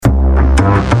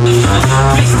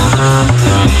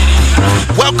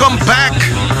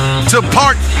to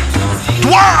part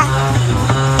trois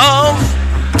of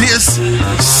this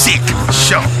sick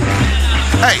show.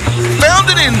 Hey,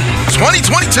 founded in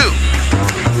 2022,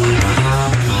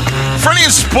 Frontier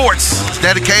Sports is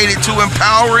dedicated to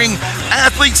empowering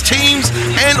athletes, teams,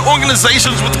 and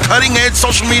organizations with cutting-edge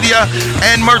social media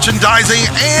and merchandising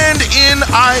and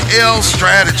NIL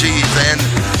strategies. And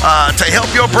to help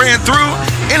your brand through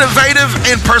innovative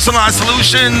and personalized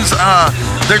solutions,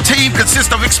 their team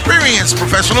consists of experienced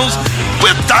professionals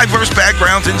with diverse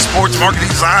backgrounds in sports marketing,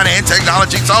 design, and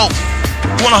technology. So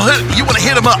you want to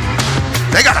hit them up.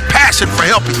 They got a passion for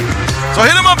helping you. So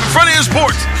hit them up at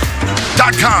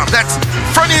frontendsports.com. That's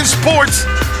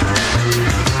frontendsports.com.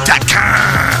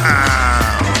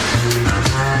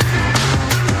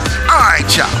 All right,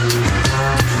 y'all.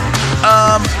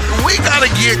 We got to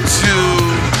get to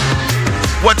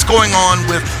what's going on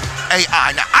with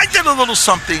AI. Now, I did a little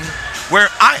something where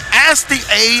I asked the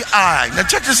AI. Now,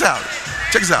 check this out.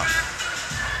 Check this out.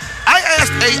 I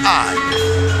asked AI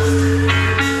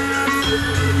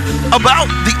about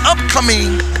the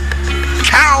upcoming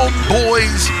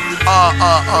Cowboys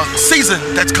season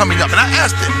that's coming up. And I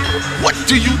asked him, what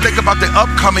do you think about the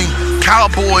upcoming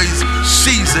Cowboys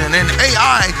season? And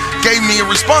AI gave me a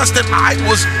response that I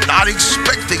was not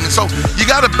expecting. So you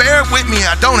got to bear with me.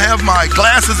 I don't have my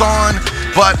glasses on,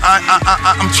 but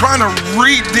I'm trying to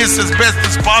read this as best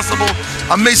as possible.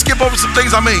 I may skip over some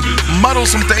things. I may muddle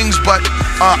some things, but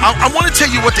I want to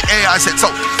tell you what the AI said. So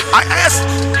I asked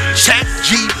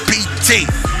ChatGPT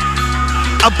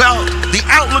about the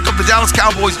outlook of the Dallas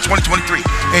Cowboys in 2023.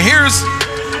 And here's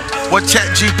what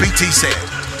ChatGPT said.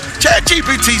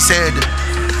 ChatGPT said,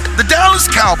 the Dallas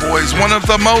Cowboys, one of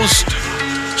the most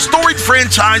storied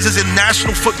franchises in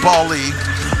National Football League,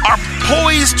 are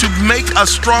poised to make a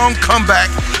strong comeback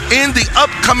in the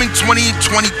upcoming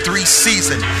 2023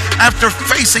 season after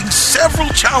facing several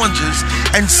challenges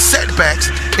and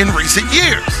setbacks in recent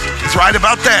years. He's right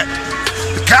about that.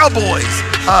 The Cowboys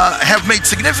have made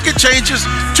significant changes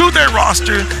to their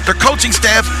roster, their coaching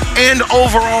staff, and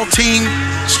overall team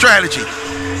strategy.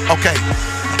 Okay,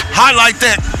 highlight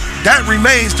that. That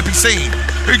remains to be seen.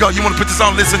 Here you go. You want to put this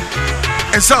on? Listen.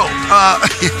 And so,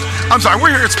 I'm sorry,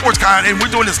 we're here at SportsCon and we're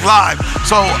doing this live.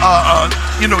 So,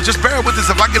 just bear with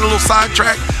us if I get a little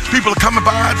sidetracked. People are coming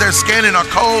by, they're scanning our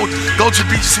code. Go to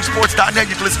bgcsports.net.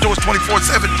 You can listen to us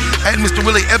 24/7. And Mr.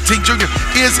 Willie Epting Jr.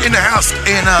 is in the house.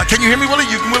 And can you hear me, Willie?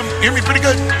 You can hear me pretty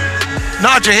good?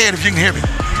 Nod your head if you can hear me.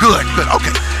 Good.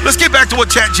 Okay. Let's get back to what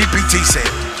ChatGPT said.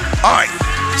 All right.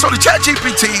 So the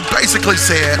ChatGPT basically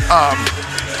said,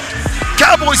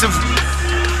 Cowboys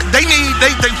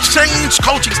they've changed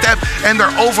coaching staff and their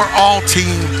overall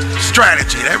team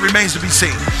strategy. That remains to be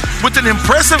seen. With an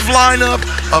impressive lineup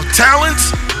of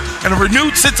talents and a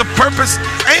renewed sense of purpose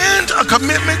and a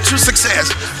commitment to success,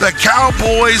 the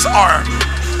Cowboys are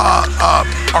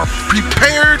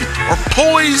prepared or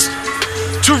poised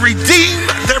to redeem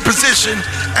their position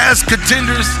as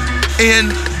contenders in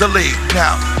the league.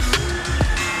 Now,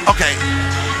 okay.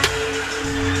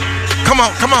 Come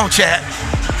on, chat.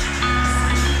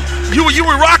 You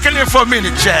were rocking there for a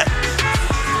minute, chat.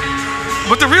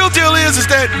 But the real deal is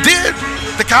that did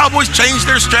the Cowboys change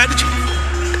their strategy?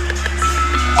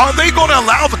 Are they going to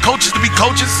allow the coaches to be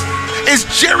coaches? Is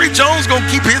Jerry Jones going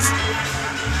to keep his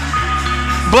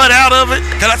butt out of it?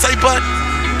 Can I say butt?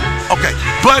 Okay,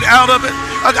 butt out of it.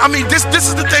 I mean, this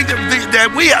is the thing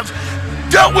that we have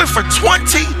dealt with for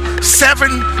 27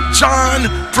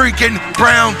 John freaking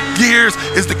Brown years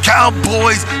is the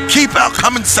Cowboys keep out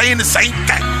coming saying the same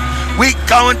thing. We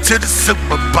going to the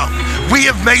Super Bowl. We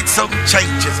have made some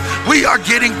changes. We are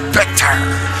getting better.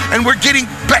 And we're getting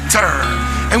better.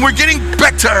 And we're getting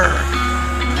better.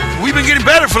 We've been getting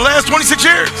better for the last 26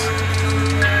 years.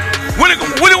 When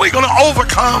are we going to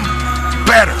overcome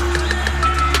better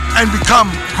and become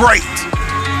great?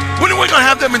 When are we going to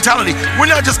have that mentality?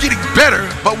 We're not just getting better,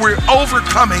 but we're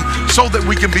overcoming so that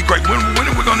we can be great. When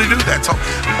are we going to do that? So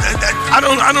I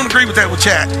don't agree with that with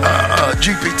Chat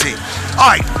GPT. All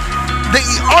right. The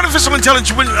artificial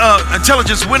intelligence went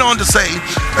on to say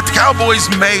that the Cowboys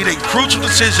made a crucial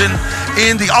decision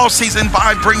in the offseason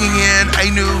by bringing in a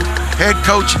new head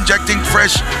coach, injecting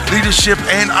fresh leadership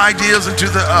and ideas into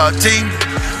the team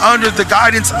under the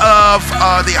guidance of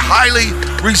the highly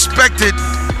respected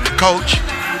coach.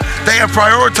 They have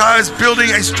prioritized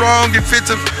building a strong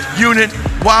defensive unit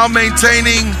while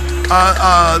maintaining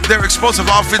their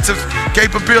explosive offensive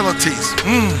capabilities.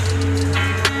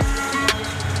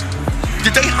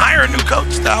 Did they hire a new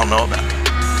coach that I don't know about?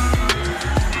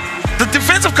 The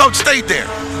defensive coach stayed there.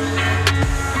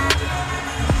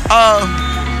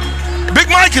 Big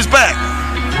Mike is back.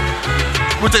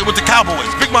 with the Cowboys.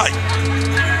 Big Mike.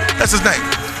 That's his name.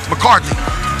 McCarthy.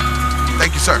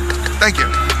 Thank you, sir. Thank you.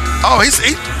 Oh,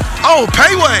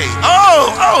 Payway.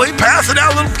 Oh, he passing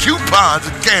out little coupons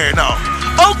and carrying on.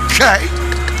 Okay.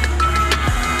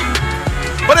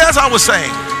 But as I was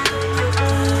saying,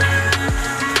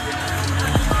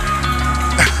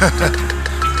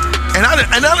 and I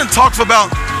didn't talk for about,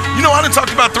 I didn't talk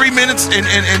for about 3 minutes and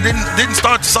didn't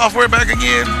start the software back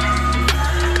again.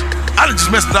 I done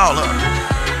just messed it all up.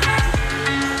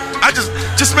 I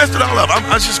just messed it all up.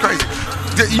 I was just crazy.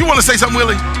 You want to say something,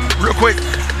 Willie? Real quick.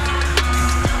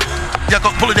 Yeah, go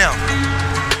pull it down.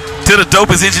 To the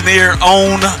dopest engineer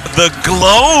on the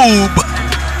globe.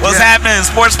 What's happening,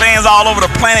 sports fans all over the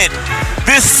planet?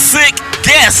 This sick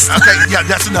guest. Okay, yeah,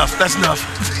 that's enough.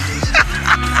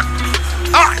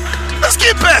 All right, let's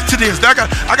get back to this. I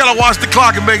gotta watch the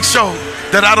clock and make sure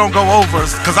that I don't go over,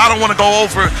 because I don't want to go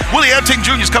over. Willie Epting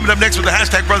Jr. is coming up next with the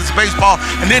hashtag Brothers of Baseball,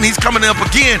 and then he's coming up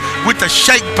again with the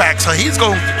shake back, so he's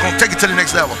going to take it to the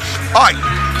next level. All right,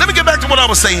 let me get back to what I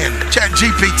was saying. Chat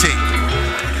GPT.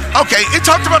 Okay, it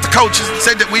talked about the coaches,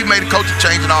 said that we made a coaching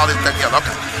change and all this, that, the other.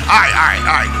 Okay, all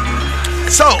right.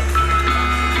 So,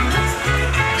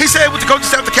 he said with the coaching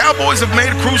staff, the Cowboys have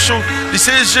made a crucial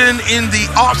decision in the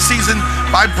offseason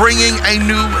by bringing a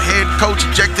new head coach,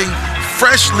 injecting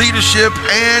fresh leadership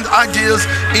and ideas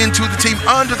into the team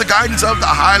under the guidance of the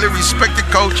highly respected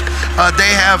coach.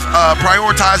 They have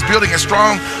prioritized building a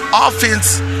strong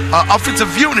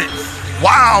offensive unit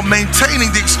while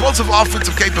maintaining the explosive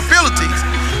offensive capabilities.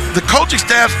 The coaching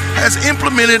staff has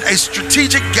implemented a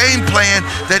strategic game plan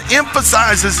that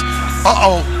emphasizes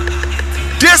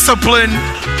discipline.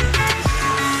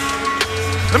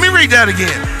 Let me read that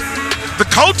again. The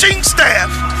coaching staff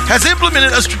has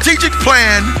implemented a strategic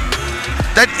plan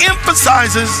that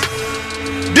emphasizes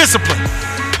discipline.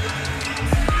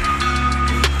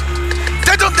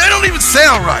 That don't even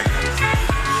sound right.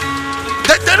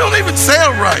 That don't even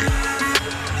sound right.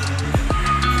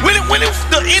 When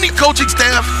any coaching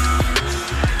staff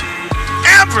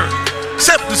ever,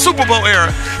 except the Super Bowl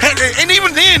era, and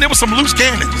even then there was some loose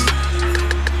cannons.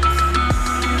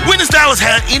 When has Dallas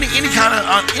had any kind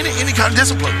of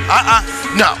discipline?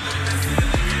 No.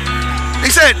 They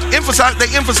said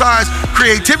they emphasized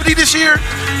creativity this year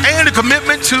and a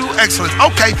commitment to excellence.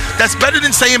 Okay, that's better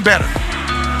than saying better.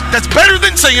 That's better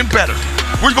than saying better.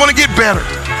 We're going to get better.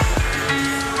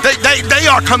 They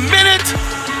are committed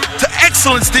to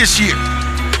excellence this year.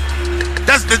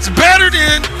 That's better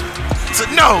than. So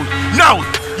no,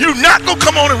 you're not gonna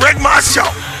come on and wreck my show.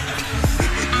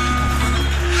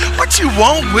 What you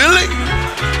want, Willie?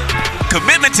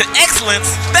 Commitment to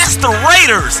excellence. That's the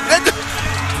Raiders.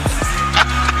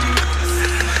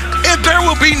 And there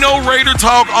will be no Raider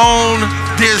talk on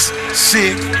this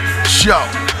sick show.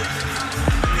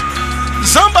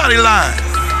 Somebody lied.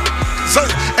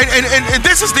 And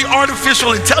this is the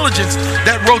artificial intelligence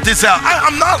that wrote this out.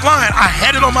 I'm not lying. I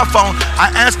had it on my phone. I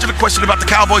asked it a question about the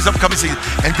Cowboys' upcoming season,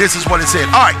 and this is what it said.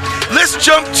 All right, let's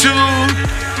jump to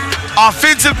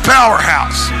offensive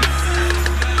powerhouse.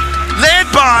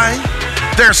 Led by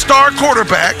their star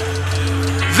quarterback,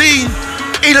 the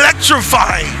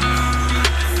electrifying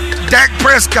Dak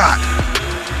Prescott.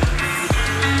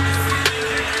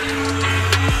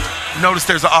 Notice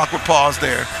there's an awkward pause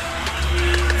there.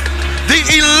 The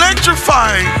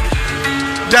electrifying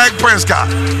Dak Prescott.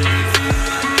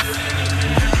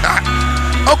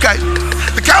 Okay.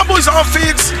 The Cowboys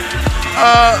offense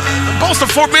boasts a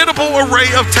formidable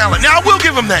array of talent. Now, I will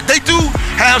give them that. They do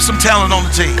have some talent on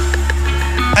the team.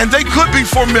 And they could be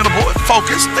formidable and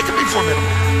focused. They could be formidable.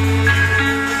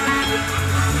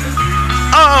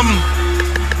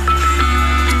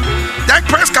 Dak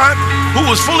Prescott, who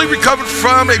was fully recovered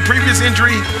from a previous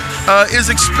injury, is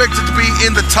expected to be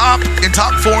in top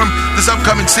form this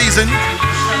upcoming season,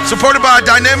 supported by a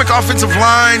dynamic offensive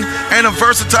line and a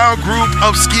versatile group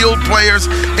of skilled players,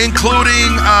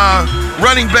 including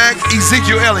running back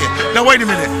Ezekiel Elliott. Now, wait a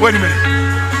minute.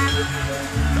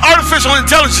 Artificial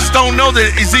intelligence don't know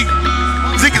that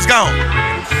Zeke is gone.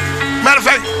 Matter of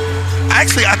fact,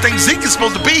 actually, I think Zeke is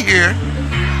supposed to be here,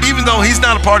 even though he's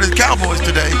not a part of the Cowboys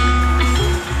today.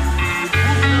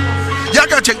 Y'all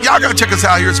gotta check us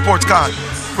out here at SportsCon.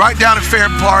 Right down at Fair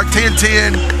Park,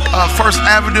 1010 First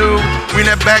Avenue. We're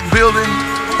in that back building,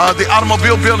 the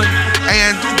automobile building.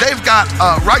 And they've got,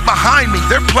 right behind me,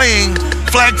 they're playing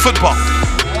flag football.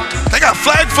 They got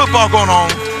flag football going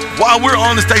on while we're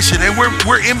on the station. And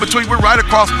we're in between. We're right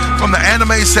across from the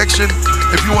anime section.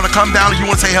 If you want to come down and you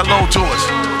want to say hello to us.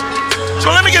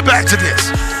 So let me get back to this.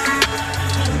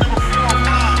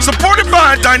 Supported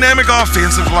by a dynamic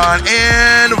offensive line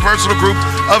and a versatile group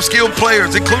of skilled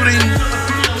players, including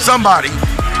somebody.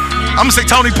 I'm going to say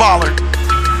Tony Pollard.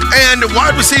 And the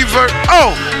wide receiver,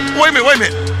 wait a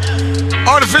minute.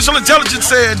 Artificial intelligence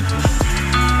said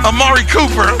Amari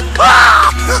Cooper.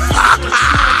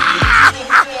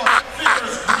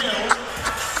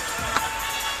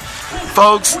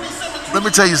 Folks, let me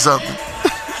tell you something.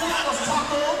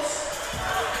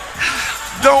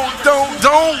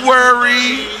 Don't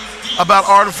worry about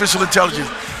artificial intelligence.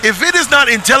 If it is not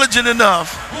intelligent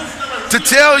enough to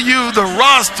tell you the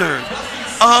roster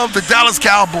of the Dallas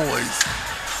Cowboys,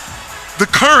 the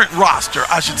current roster,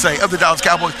 I should say, of the Dallas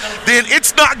Cowboys, then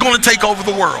it's not going to take over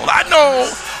the world. I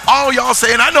know all y'all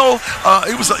saying, I know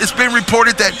it's been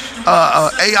reported that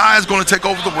AI is going to take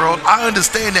over the world. I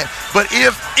understand that. But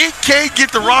if it can't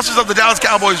get the rosters of the Dallas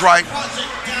Cowboys right,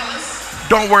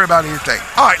 don't worry about anything.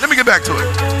 All right, let me get back to it.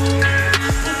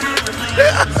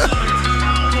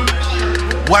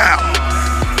 Wow.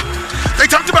 They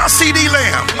talked about CD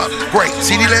Lamb. Great,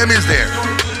 CD Lamb is there.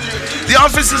 The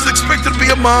offense is expected to be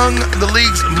among the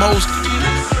league's most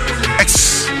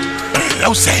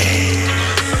explosive.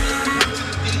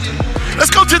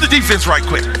 Let's go to the defense right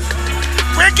quick.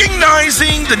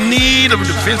 Recognizing the need of a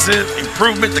defensive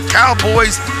improvement, the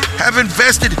Cowboys have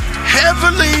invested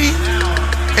heavily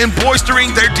in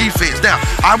bolstering their defense. Now,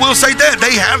 I will say that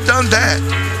they have done that.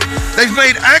 They've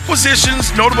made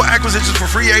notable acquisitions for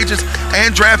free agents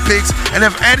and draft picks, and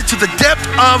have added to the depth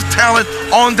of talent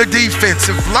on the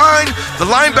defensive line, the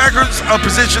linebackers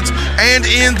positions, and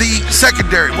in the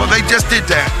secondary. Well, they just did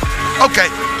that. Okay.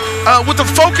 With the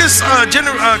focus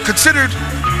considered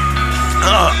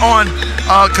on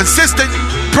consistent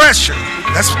pressure,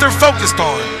 that's what they're focused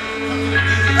on,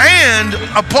 and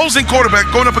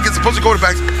going up against opposing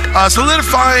quarterbacks,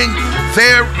 solidifying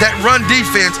that run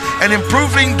defense and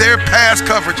improving their pass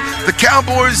coverage. The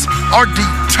Cowboys are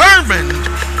determined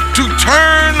to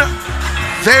turn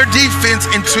their defense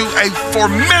into a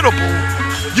formidable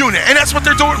unit, and that's what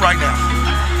they're doing right now.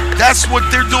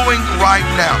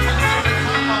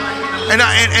 And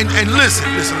listen.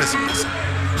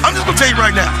 I'm just gonna tell you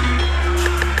right now.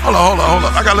 Hold on.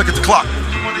 I gotta look at the clock.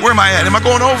 Where am I at? Am I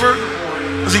going over?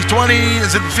 Is he 20?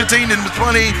 Is it 15? And it was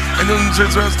 20, and then it's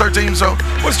 13. So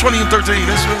what's 20 and 13?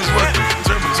 This is what?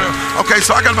 Okay,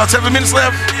 so I got about 7 minutes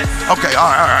left. Okay, all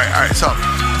right. So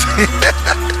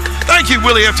thank you,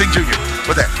 Willie F. Jr.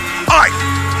 for that. All right.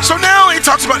 So now it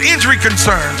talks about injury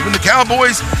concerns when the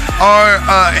Cowboys are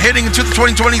heading into the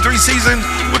 2023 season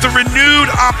with a renewed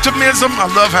optimism. I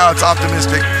love how it's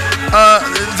optimistic.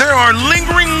 There are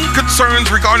lingering concerns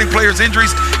regarding players'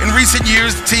 injuries. In recent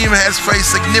years, the team has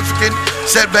faced significant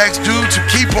setbacks due to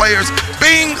key players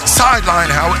being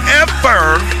sidelined.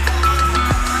 However,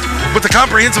 with a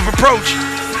comprehensive approach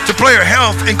to player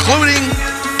health, including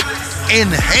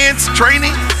enhanced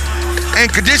training and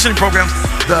conditioning programs,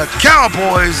 the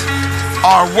Cowboys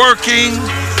are working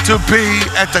to be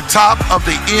at the top of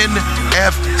the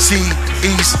NFC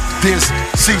East this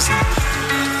season.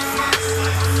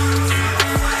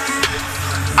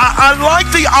 I like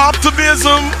the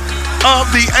optimism of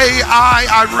the AI,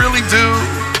 I really do.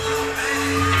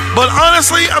 But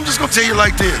honestly, I'm just going to tell you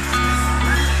like this.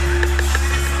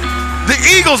 The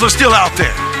Eagles are still out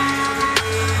there.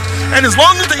 And as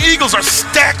long as the Eagles are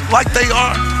stacked like they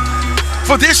are,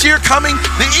 for this year coming,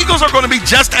 the Eagles are going to be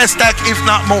just as stacked, if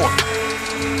not more.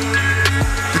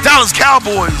 The Dallas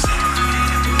Cowboys,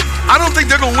 I don't think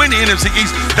they're going to win the NFC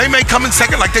East. They may come in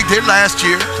second like they did last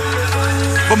year.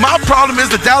 But my problem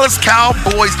is the Dallas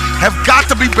Cowboys have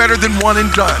got to be better than one and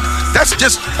done. That's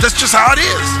just how it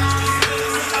is.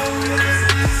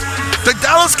 The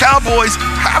Dallas Cowboys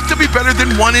have to be better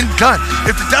than one and done.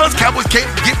 If the Dallas Cowboys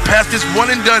can't get past this one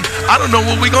and done, I don't know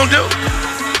what we're going to do.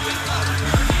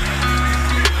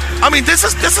 I mean, this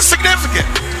is significant.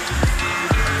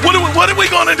 What are we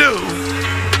going to do?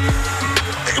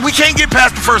 We can't get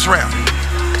past the first round.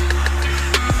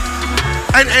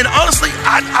 And honestly,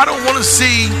 I don't want to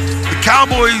see the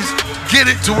Cowboys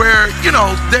get it to where, you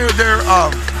know, they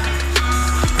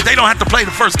don't have to play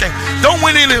the first game. Don't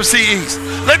win the NFC East.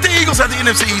 Let the Eagles have the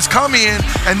NFC East come in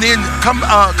and then come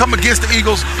against the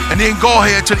Eagles and then go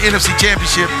ahead to the NFC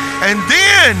Championship. And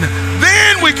then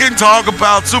we can talk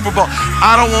about Super Bowl.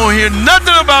 I don't want to hear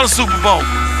nothing about a Super Bowl.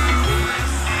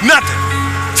 Nothing.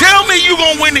 Tell me you're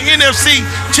going to win the NFC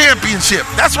Championship.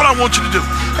 That's what I want you to do.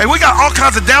 And we got all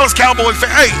kinds of Dallas Cowboy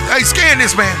fans. Hey, scan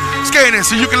this, man. Scan this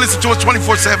so you can listen to us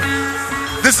 24/7.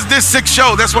 This is this sick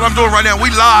show. That's what I'm doing right now. We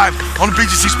live on the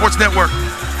BGC Sports Network.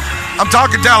 I'm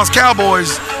talking Dallas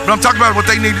Cowboys, but I'm talking about what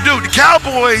they need to do. The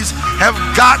Cowboys have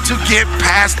got to get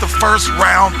past the first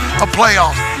round of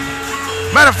playoffs.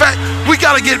 Matter of fact, we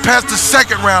got to get past the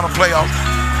second round of playoffs.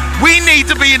 We need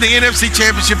to be in the NFC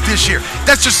Championship this year.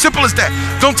 That's just simple as that.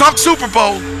 Don't talk Super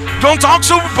Bowl. Don't talk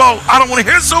Super Bowl. I don't want to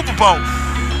hear Super Bowl.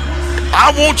 I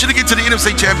want you to get to the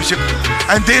NFC Championship,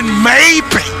 and then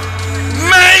maybe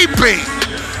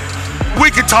we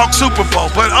can talk Super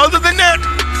Bowl. But other than that,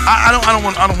 I don't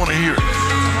want to hear it.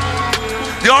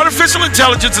 The artificial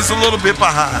intelligence is a little bit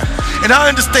behind, and I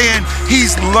understand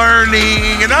he's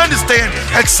learning, and I understand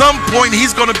at some point he's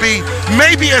going to be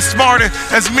maybe as smart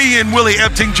as me and Willie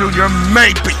Epting Jr.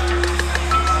 Maybe.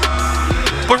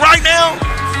 But right now,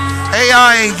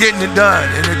 AI ain't getting it done,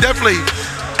 and it definitely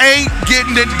ain't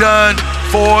getting it done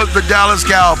for the Dallas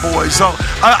Cowboys. So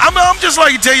I'm just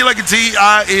like to tell you, like a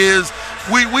TI is,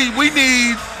 we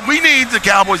need the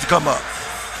Cowboys to come up.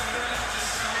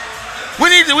 We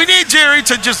need Jerry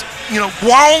to just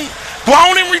go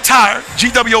on and retire,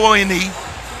 GWONE,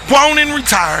 go on and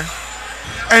retire,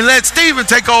 and let Steven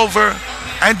take over,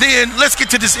 and then let's get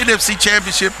to this NFC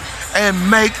Championship and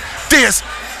make this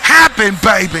happen,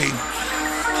 baby.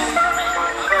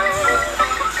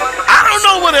 I don't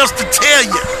know what else to tell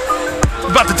you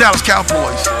about the Dallas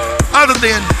Cowboys other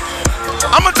than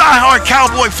I'm a diehard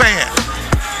Cowboy fan.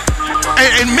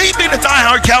 And me being a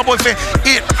diehard Cowboy fan,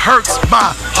 it hurts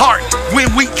my heart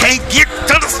when we can't get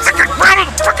to the second round of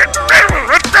the fucking game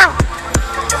right there.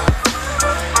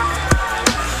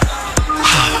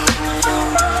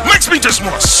 Makes me just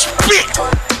want to spit.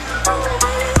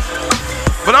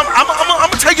 But I'm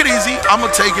gonna take it easy. I'm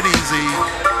gonna take it easy.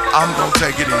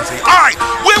 All right,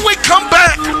 when we come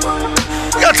back,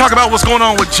 we gotta talk about what's going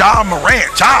on with Ja Morant.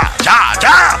 Ja.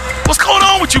 What's going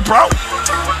on with you, bro?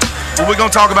 But we're going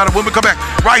to talk about it when we come back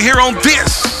right here on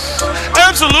this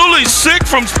Absolutely Sick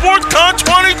from SportsCon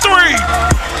 23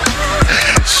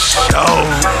 show.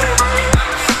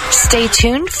 Stay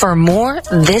tuned for more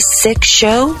This Sick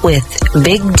Show with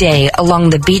Big Day along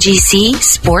the BGC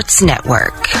Sports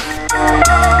Network.